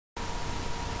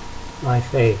my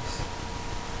face.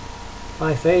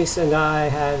 My face and I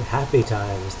had happy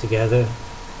times together,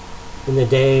 in the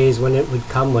days when it would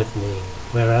come with me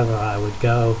wherever I would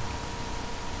go.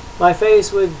 My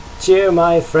face would cheer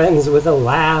my friends with a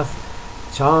laugh,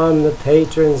 charm the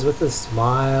patrons with a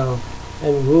smile,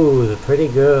 and woo the pretty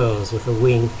girls with a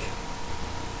wink.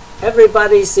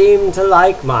 Everybody seemed to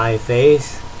like my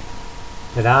face,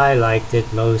 but I liked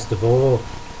it most of all.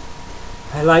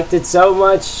 I liked it so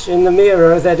much in the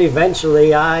mirror that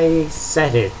eventually I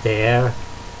set it there,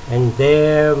 and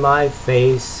there my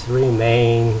face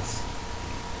remains.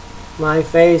 My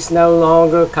face no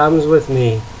longer comes with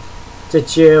me to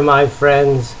cheer my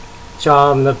friends,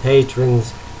 charm the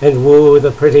patrons, and woo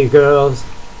the pretty girls.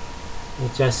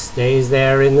 It just stays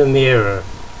there in the mirror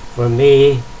for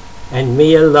me and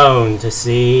me alone to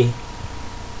see.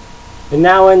 And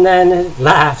now and then it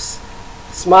laughs,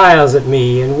 smiles at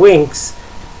me, and winks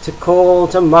to call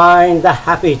to mind the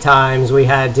happy times we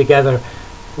had together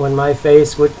when my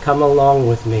face would come along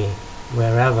with me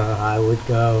wherever I would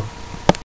go.